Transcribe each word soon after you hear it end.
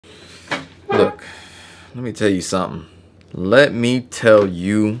Let me tell you something. Let me tell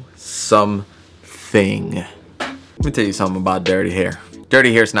you something. Let me tell you something about dirty hair.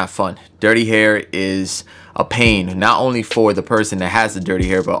 Dirty hair is not fun. Dirty hair is a pain, not only for the person that has the dirty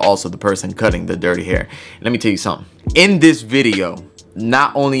hair, but also the person cutting the dirty hair. Let me tell you something. In this video,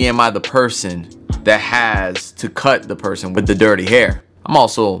 not only am I the person that has to cut the person with the dirty hair, I'm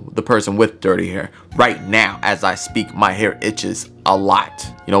also the person with dirty hair. Right now, as I speak, my hair itches a lot.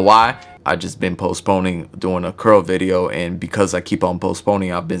 You know why? I just been postponing doing a curl video, and because I keep on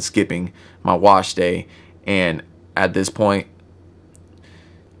postponing, I've been skipping my wash day. And at this point,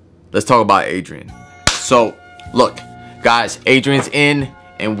 let's talk about Adrian. So look, guys, Adrian's in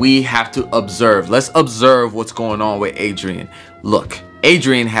and we have to observe. Let's observe what's going on with Adrian. Look,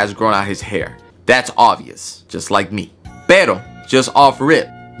 Adrian has grown out his hair. That's obvious, just like me. Pero just off rip,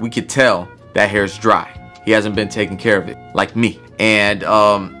 we could tell that hair's dry. He hasn't been taking care of it, like me. And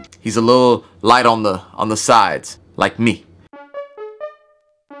he's a little light on the sides, like me.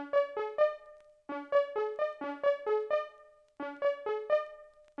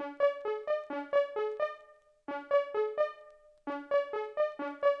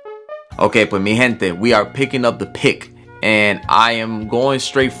 Okay, pues mi gente, we are picking up the pick, and I am going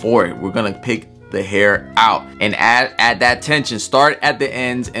straight for it. We're gonna pick the hair out and add that tension. Start at the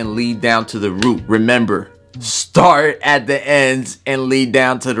ends and lead down to the root. Remember, start at the ends and lead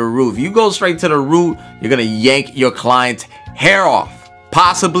down to the root. If you go straight to the root, you're gonna yank your client's hair off,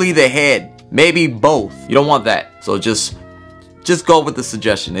 possibly the head, maybe both. You don't want that, so just go with the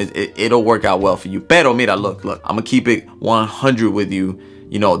suggestion. It'll work out well for you. Pero mira, look, I'm gonna keep it 100 with you.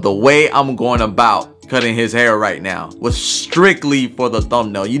 You know, the way I'm going about cutting his hair right now was strictly for the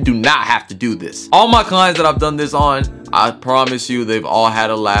thumbnail. You do not have to do this. All my clients that I've done this on, I promise you, they've all had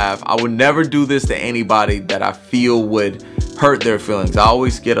a laugh. I would never do this to anybody that I feel would hurt their feelings. I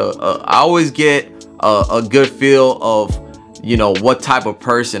always get a good feel of, you know, what type of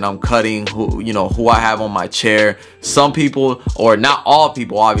person I'm cutting, who I have on my chair. Some people, or not all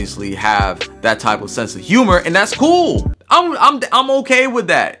people, obviously have that type of sense of humor, and that's cool. I'm okay with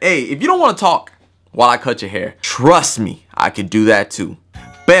that. Hey, if you don't want to talk while I cut your hair, trust me, I could do that too.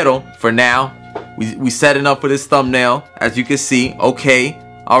 Pero for now, we setting up for this thumbnail, as you can see. Okay,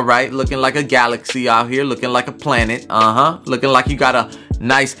 all right, looking like a galaxy out here, looking like a planet. Looking like you got a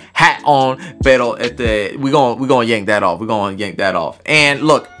nice hat on. Pero we gonna yank that off. We're gonna yank that off. And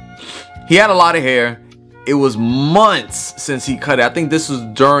look, he had a lot of hair. It was months since he cut it. I think this was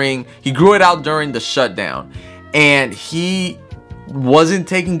he grew it out during the shutdown, and he wasn't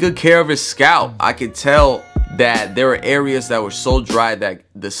taking good care of his scalp. I could tell that there were areas that were so dry that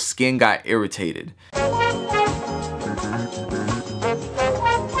the skin got irritated.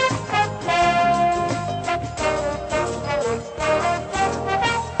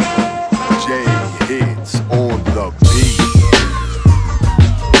 JHITZ on the beat.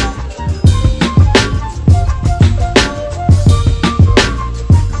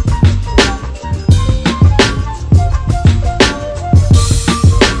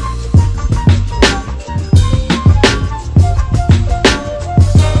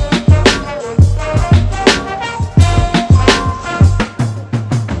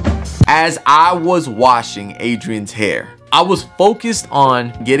 As I was washing Adrian's hair, I was focused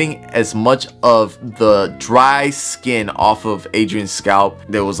on getting as much of the dry skin off of Adrian's scalp.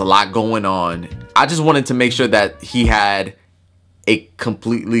 There was a lot going on. I just wanted to make sure that he had a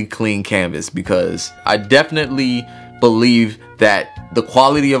completely clean canvas, because I definitely believe that the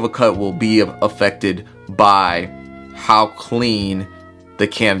quality of a cut will be affected by how clean the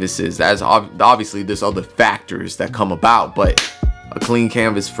canvas is. As obviously there's other factors that come about, but a clean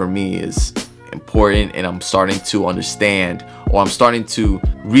canvas for me is important, and I'm starting to understand, or I'm starting to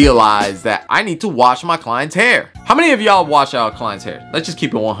realize that I need to wash my client's hair. How many of y'all wash our client's hair? Let's just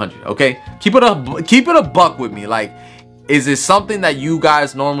keep it 100, okay? Keep it a buck with me. Like, is it something that you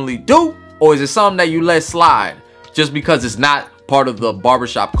guys normally do, or is it something that you let slide just because it's not part of the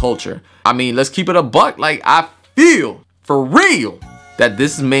barbershop culture? I mean, let's keep it a buck. Like, I feel for real that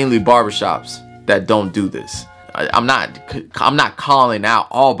this is mainly barbershops that don't do this. I'm not calling out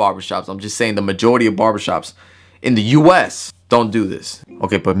all barbershops. I'm just saying the majority of barbershops in the US don't do this.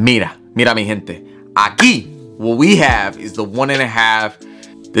 Okay, but mira mi gente. Aquí, what we have is the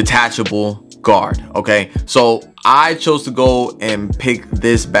 1.5 detachable guard. Okay, so I chose to go and pick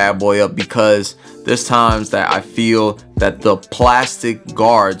this bad boy up because there's times that I feel that the plastic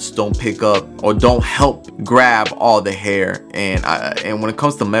guards don't pick up or don't help grab all the hair, and when it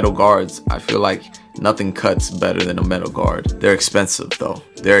comes to metal guards, I feel like nothing cuts better than a metal guard. They're expensive though.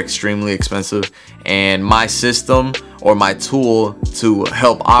 They're extremely expensive, and my system or my tool to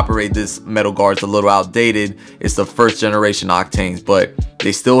help operate this metal guard is a little outdated. It's the 1st generation octanes, but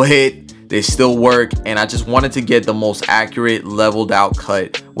they still hit, they still work, and I just wanted to get the most accurate leveled out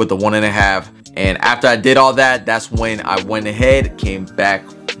cut with the 1.5. And after I did all that, that's when I went ahead, came back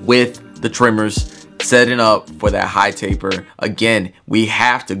with the trimmers, setting up for that high taper. Again, we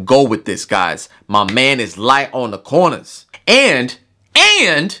have to go with this, guys. My man is light on the corners, and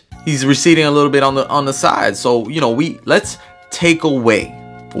he's receding a little bit on the side. So, you know, let's take away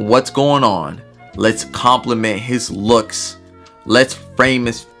what's going on. Let's complement his looks. Let's frame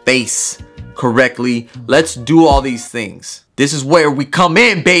his face correctly. Let's do all these things. This is where we come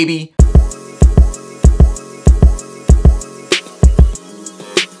in, baby.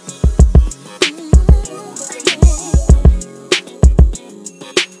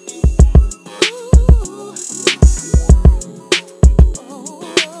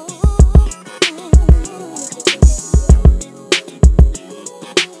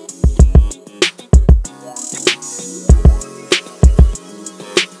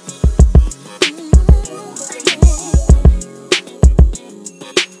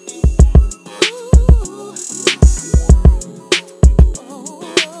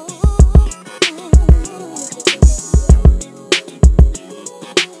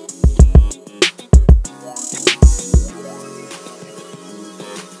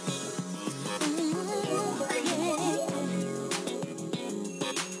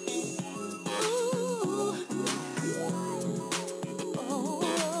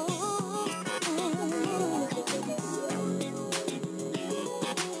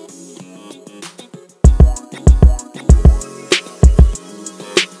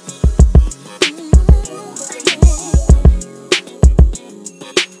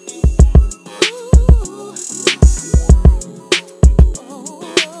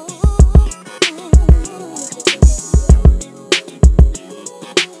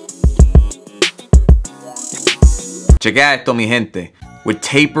 Checa esto, mi gente. We're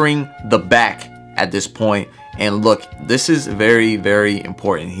tapering the back at this point, and look, this is very, very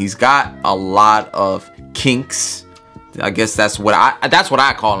important. He's got a lot of kinks. I guess that's what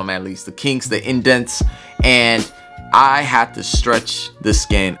I call them, at least. The kinks, the indents, and I have to stretch the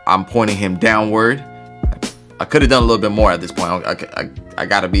skin. I'm pointing him downward. I could have done a little bit more at this point. I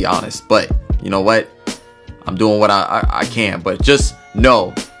gotta be honest, but you know what? I'm doing what I can, but just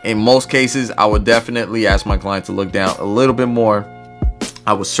know, in most cases, I would definitely ask my client to look down a little bit more.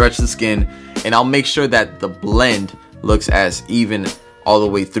 I will stretch the skin, and I'll make sure that the blend looks as even all the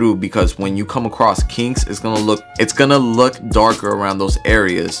way through, because when you come across kinks, it's gonna look darker around those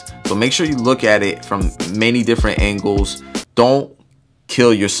areas. So make sure you look at it from many different angles. Don't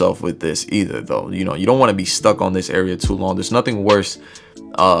kill yourself with this either, though. You know, you don't want to be stuck on this area too long. There's nothing worse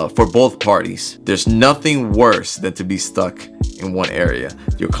for both parties. There's nothing worse than to be stuck in one area.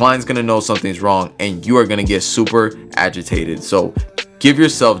 Your client's gonna know something's wrong, and you are gonna get super agitated. So give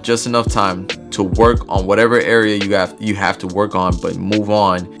yourself just enough time to work on whatever area you have to work on, but move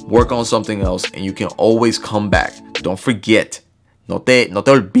on, work on something else, and you can always come back. Don't forget, no te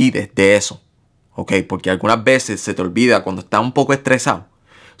olvides de eso, okay? Porque algunas veces se te olvida cuando está un poco estresado.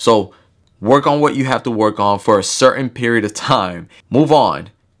 So work on what you have to work on for a certain period of time, move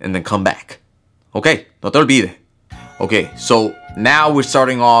on, and then come back, okay? No te olvides. Okay, so now we're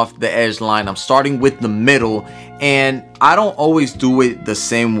starting off the edge line. I'm starting with the middle, and I don't always do it the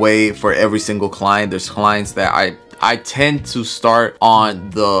same way for every single client. There's clients that I tend to start on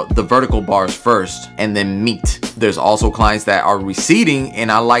the vertical bars first and then meet. There's also clients that are receding,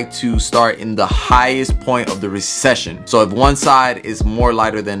 and I like to start in the highest point of the recession. So if one side is more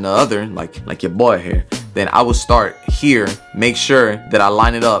lighter than the other, like your boy here, then I will start here, make sure that I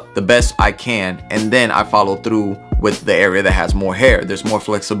line it up the best I can, and then I follow through with the area that has more hair. There's more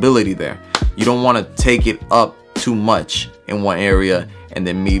flexibility there. You don't want to take it up too much in one area and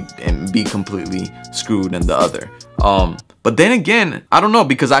then be completely screwed in the other. But then again, I don't know,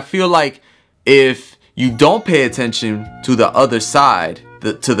 because I feel like if you don't pay attention to the other side,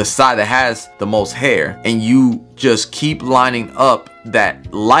 to the side that has the most hair, and you just keep lining up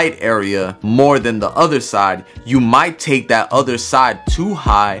that light area more than the other side, you might take that other side too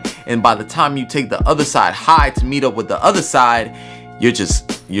high, and by the time you take the other side high to meet up with the other side, you're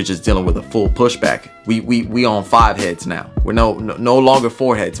just dealing with a full pushback. We on 5 heads now. We're no longer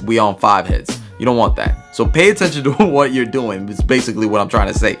 4 heads. We on 5 heads. You don't want that. So pay attention to what you're doing. It's basically what I'm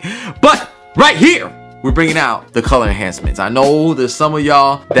trying to say. But right here, we're bringing out the color enhancements. I know there's some of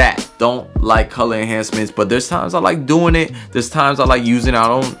y'all that don't like color enhancements, but there's times I like doing it. There's times I like using it.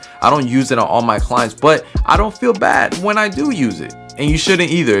 I don't use it on all my clients, but I don't feel bad when I do use it. And you shouldn't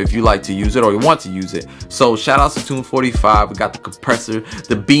either if you like to use it or you want to use it. So shout out to Tune 45. We got the compressor,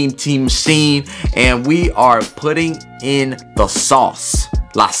 the beam team machine, and we are putting in the sauce,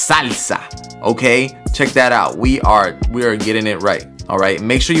 la salsa. Okay, check that out. We are getting it right. All right,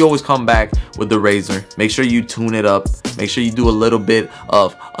 make sure you always come back with the razor. Make sure you tune it up. Make sure you do a little bit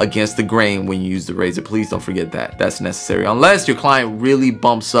of against the grain when you use the razor. Please don't forget that. That's necessary. Unless your client really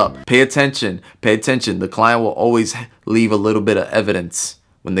bumps up. Pay attention. Pay attention. The client will always leave a little bit of evidence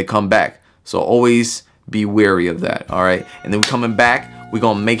when they come back. So always be wary of that. All right. And then we're coming back. We're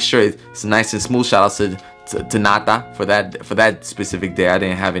going to make sure it's nice and smooth. Shout out to Nata for that specific day. I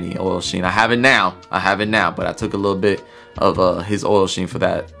didn't have any oil sheen. I have it now, but I took a little bit of his oil sheen for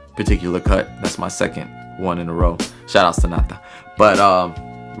that particular cut. That's my second one in a row. Shout outs to Nata. But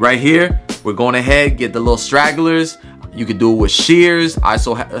right here, we're going ahead, get the little stragglers. You could do it with shears. I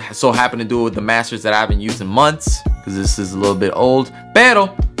so happen to do it with the masters that I haven't used in months because this is a little bit old. Pero,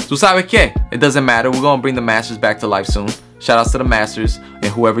 tú sabes qué? It doesn't matter. We're going to bring the masters back to life soon. Shout outs to the masters and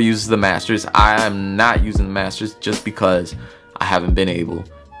whoever uses the masters. I am not using the masters just because I haven't been able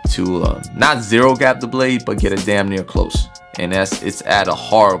to not zero gap the blade, but get it damn near close. And it's at a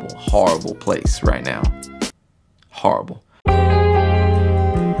horrible place right now. Horrible.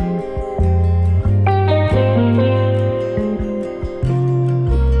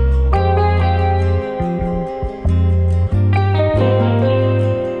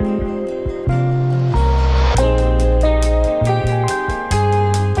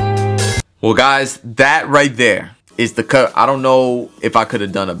 Well guys, that right there is the cut. I don't know if I could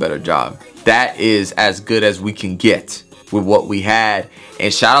have done a better job. That is as good as we can get with what we had.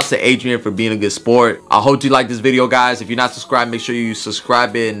 And shout out to Adrian for being a good sport. I hope you like this video, guys. If you're not subscribed, make sure you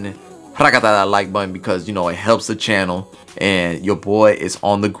subscribe and hit that like button because you know it helps the channel and your boy is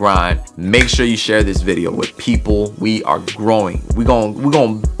on the grind. Make sure you share this video with people. We are growing. We're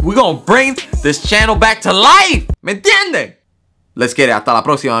gonna bring this channel back to life. ¿Me entienden? Let's get it. Hasta la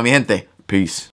próxima, mi gente. Peace.